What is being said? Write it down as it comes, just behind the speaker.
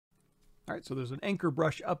All right, so there's an anchor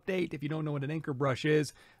brush update. If you don't know what an anchor brush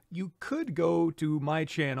is, you could go to my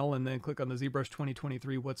channel and then click on the ZBrush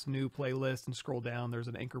 2023 What's New playlist and scroll down. There's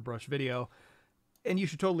an anchor brush video. And you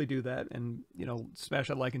should totally do that and, you know, smash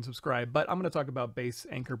that like and subscribe. But I'm going to talk about base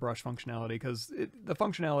anchor brush functionality because the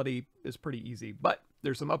functionality is pretty easy. But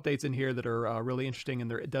there's some updates in here that are really interesting, and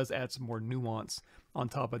it does add some more nuance on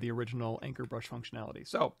top of the original anchor brush functionality.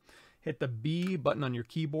 So hit the B button on your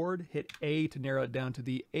keyboard, hit A to narrow it down to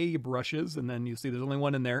the A brushes, and then you see there's only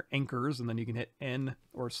one in there, anchors, and then you can hit N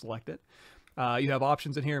or select it. You have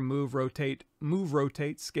options in here: move, rotate,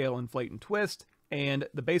 scale, inflate, and twist. And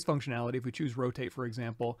the base functionality, if we choose rotate, for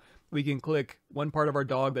example, we can click one part of our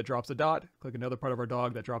dog that drops a dot, click another part of our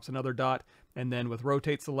dog that drops another dot, and then with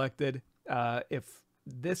rotate selected, if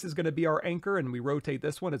this is going to be our anchor and we rotate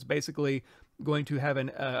this one, it's basically going to have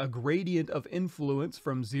a gradient of influence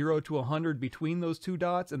from 0 to 100 between those two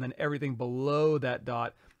dots, and then everything below that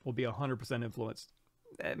dot will be 100% influenced.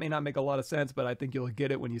 It may not make a lot of sense, but I think you'll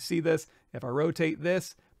get it when you see this. If I rotate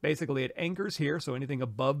this, basically it anchors here, so anything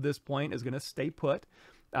above this point is going to stay put.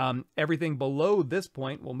 Everything below this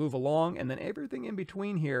point will move along, and then everything in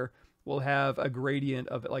between here will have a gradient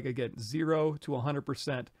of, like, again, 0 to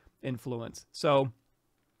 100% influence. So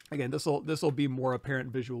again, this will be more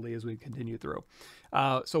apparent visually as we continue through.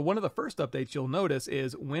 So one of the first updates you'll notice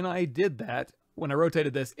is when I did that, when I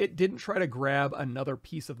rotated this, it didn't try to grab another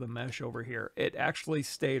piece of the mesh over here. It actually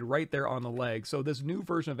stayed right there on the leg. So this new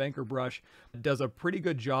version of Anchor Brush does a pretty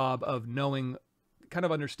good job of knowing, kind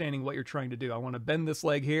of understanding what you're trying to do. I want to bend this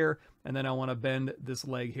leg here, and then I want to bend this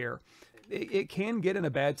leg here. It can get in a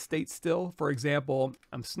bad state still. For example,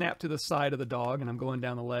 I'm snapped to the side of the dog and I'm going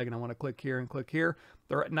down the leg and I want to click here and click here.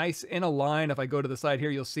 They're nice in a line. If I go to the side here,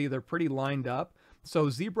 you'll see they're pretty lined up. So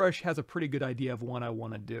ZBrush has a pretty good idea of what I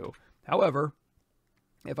want to do. However,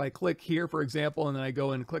 if I click here, for example, and then I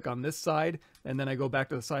go and click on this side, and then I go back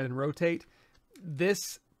to the side and rotate,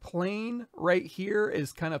 this plane right here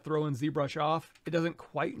is kind of throwing ZBrush off. It doesn't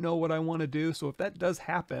quite know what I want to do. So if that does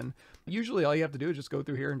happen, usually all you have to do is just go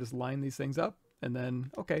through here and just line these things up, and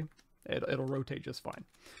then, okay, it'll rotate just fine.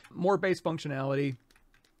 More base functionality.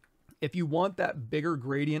 If you want that bigger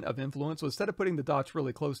gradient of influence, so instead of putting the dots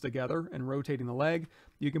really close together and rotating the leg,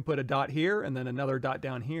 you can put a dot here and then another dot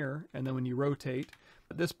down here. And then when you rotate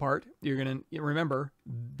this part, you're going to remember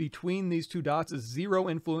between these two dots is 0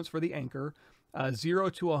 influence for the anchor, 0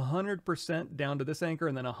 to 100% down to this anchor,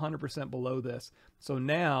 and then 100% below this. So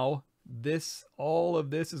now all of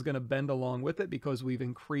this is going to bend along with it because we've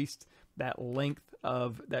increased that length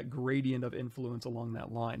of that gradient of influence along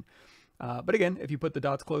that line. But again, if you put the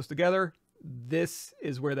dots close together, this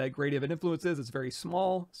is where that gradient of influence is. It's very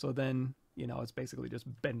small. So then, you know, it's basically just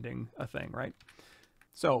bending a thing, right?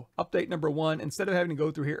 So update number 1, instead of having to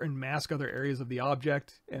go through here and mask other areas of the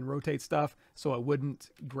object and rotate stuff so it wouldn't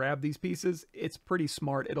grab these pieces, it's pretty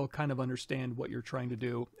smart. It'll kind of understand what you're trying to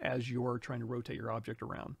do as you're trying to rotate your object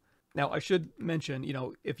around. Now, I should mention, you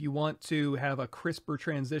know, if you want to have a crisper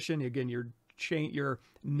transition, again, you're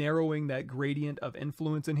narrowing that gradient of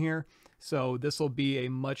influence in here. So this will be a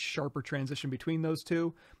much sharper transition between those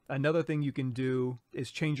two. Another thing you can do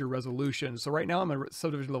is change your resolution. So right now I'm at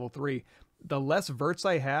subdivision level 3. The less verts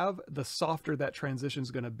I have, the softer that transition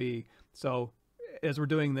is going to be. So as we're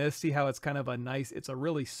doing this, see how it's kind of it's a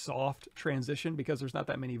really soft transition because there's not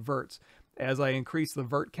that many verts. As I increase the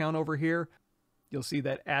vert count over here, you'll see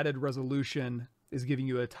that added resolution is giving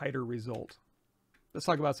you a tighter result. Let's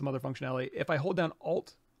talk about some other functionality. If I hold down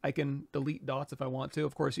Alt, I can delete dots if I want to.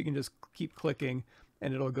 Of course, you can just keep clicking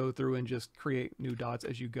and it'll go through and just create new dots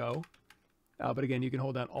as you go. But again, you can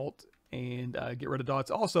hold down Alt and get rid of dots.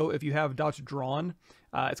 Also, if you have dots drawn,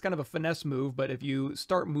 it's kind of a finesse move, but if you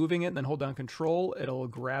start moving it and then hold down Control, it'll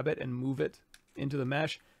grab it and move it into the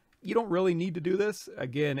mesh. You don't really need to do this.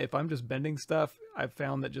 Again, if I'm just bending stuff, I've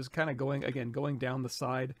found that just kind of going down the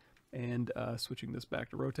side and switching this back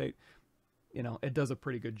to rotate, you know, it does a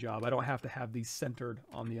pretty good job. I don't have to have these centered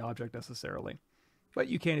on the object necessarily, but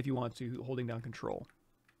you can if you want to, holding down Control.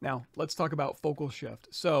 Now, let's talk about focal shift.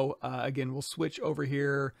 So again, we'll switch over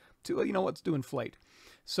here to, you know, let's do Inflate.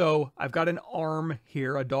 So I've got an arm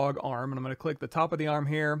here, a dog arm, and I'm going to click the top of the arm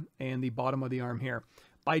here and the bottom of the arm here.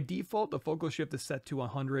 By default, the focal shift is set to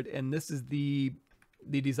 100, and this is the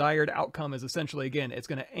desired outcome is essentially, again, it's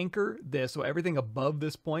going to anchor this. So everything above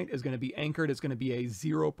this point is going to be anchored. It's going to be a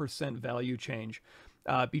 0% value change.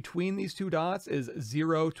 Between these two dots is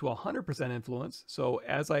 0 to 100% influence. So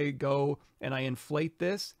as I go and I inflate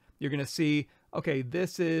this, you're going to see, okay,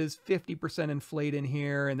 this is 50% inflate in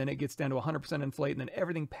here, and then it gets down to 100% inflate, and then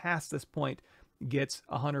everything past this point gets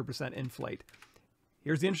 100% inflate.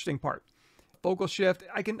 Here's the interesting part. focal shift,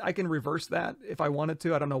 I can reverse that if I wanted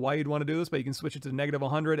to. I don't know why you'd want to do this, but you can switch it to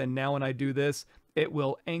 -100, and now when I do this, it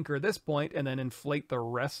will anchor this point and then inflate the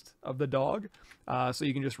rest of the dog. So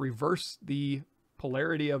you can just reverse the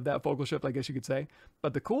polarity of that focal shift, I guess you could say.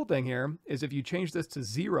 But the cool thing here is if you change this to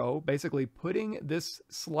 0, basically putting this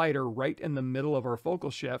slider right in the middle of our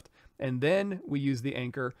focal shift, and then we use the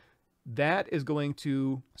anchor, that is going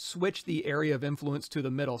to switch the area of influence to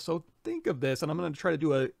the middle. So think of this, and I'm going to try to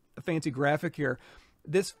do a fancy graphic here.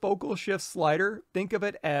 This focal shift slider, think of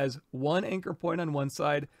it as one anchor point on one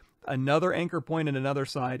side, another anchor point on another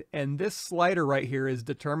side, and this slider right here is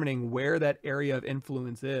determining where that area of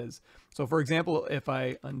influence is. So for example, if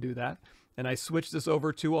I undo that and I switch this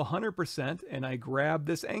over to 100% and I grab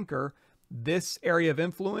this anchor, this area of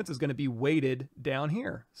influence is going to be weighted down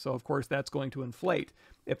here. So of course that's going to inflate.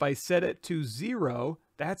 If I set it to 0,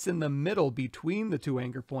 that's in the middle between the two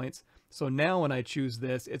anchor points. So now when I choose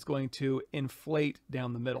this, it's going to inflate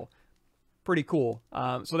down the middle. Pretty cool.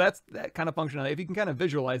 So that's that kind of functionality. If you can kind of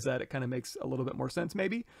visualize that, it kind of makes a little bit more sense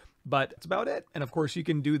maybe, but that's about it. And of course you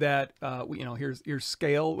can do that. You know, here's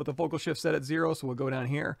scale with the focal shift set at 0. So we'll go down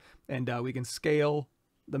here and we can scale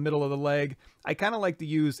the middle of the leg. I kind of like to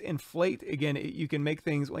use inflate. Again, you can make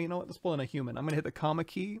things, well, you know what, let's pull in a human. I'm going to hit the comma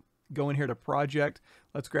key, go in here to project.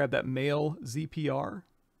 Let's grab that male ZPR.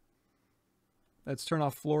 Let's turn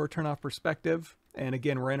off floor, turn off perspective. And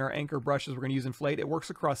again, we're in our anchor brushes. We're going to use inflate. It works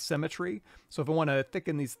across symmetry. So if I want to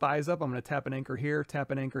thicken these thighs up, I'm going to tap an anchor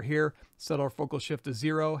here, set our focal shift to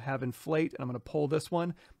 0, have inflate, and I'm going to pull this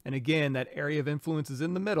one. And again, that area of influence is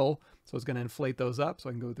in the middle. So it's going to inflate those up. So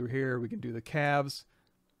I can go through here. We can do the calves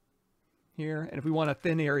here. And if we want to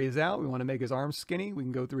thin areas out, we want to make his arms skinny, we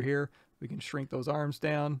can go through here. We can shrink those arms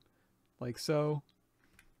down like so.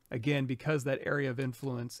 Again, because that area of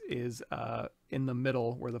influence is in the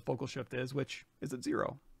middle where the focal shift is, which is at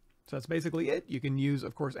 0. So that's basically it. You can use,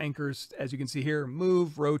 of course, anchors, as you can see here,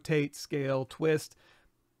 move, rotate, scale, twist.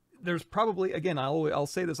 There's probably, again, I'll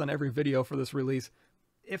say this on every video for this release,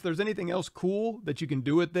 if there's anything else cool that you can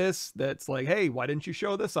do with this, that's like, hey, why didn't you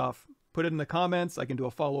show this off? Put it in the comments. I can do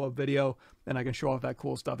a follow-up video and I can show off that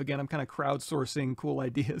cool stuff. Again, I'm kind of crowdsourcing cool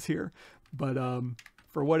ideas here, but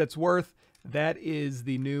for what it's worth, that is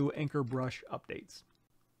the new anchor brush updates.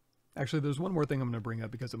 Actually, there's one more thing I'm going to bring up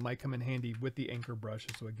because it might come in handy with the anchor brush.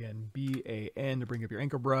 So again, BAN to bring up your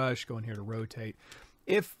anchor brush, go in here to rotate.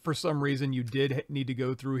 If for some reason you did need to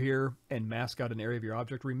go through here and mask out an area of your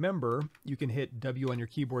object, remember you can hit W on your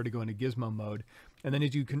keyboard to go into gizmo mode. And then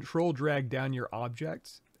as you control drag down your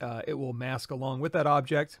object, it will mask along with that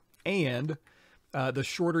object. And the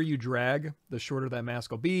shorter you drag, the shorter that mask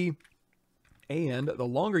will be. And the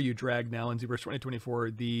longer you drag now in ZBrush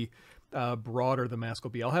 2024, the broader the mask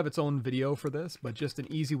will be. I'll have its own video for this, but just an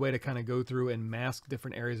easy way to kind of go through and mask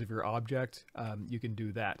different areas of your object. You can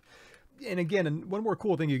do that. And again, one more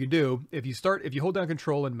cool thing you can do, if you hold down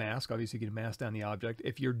control and mask, obviously you can mask down the object.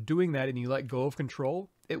 If you're doing that and you let go of control,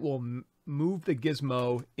 it will move the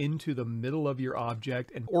gizmo into the middle of your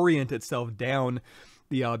object and orient itself down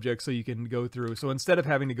the object so you can go through. So instead of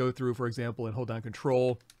having to go through, for example, and hold down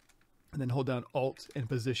control, and then hold down Alt and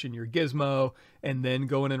position your gizmo, and then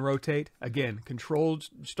go in and rotate. Again, control,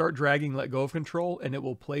 start dragging, let go of control, and it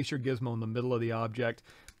will place your gizmo in the middle of the object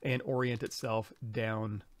and orient itself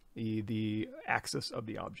down the axis of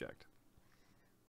the object.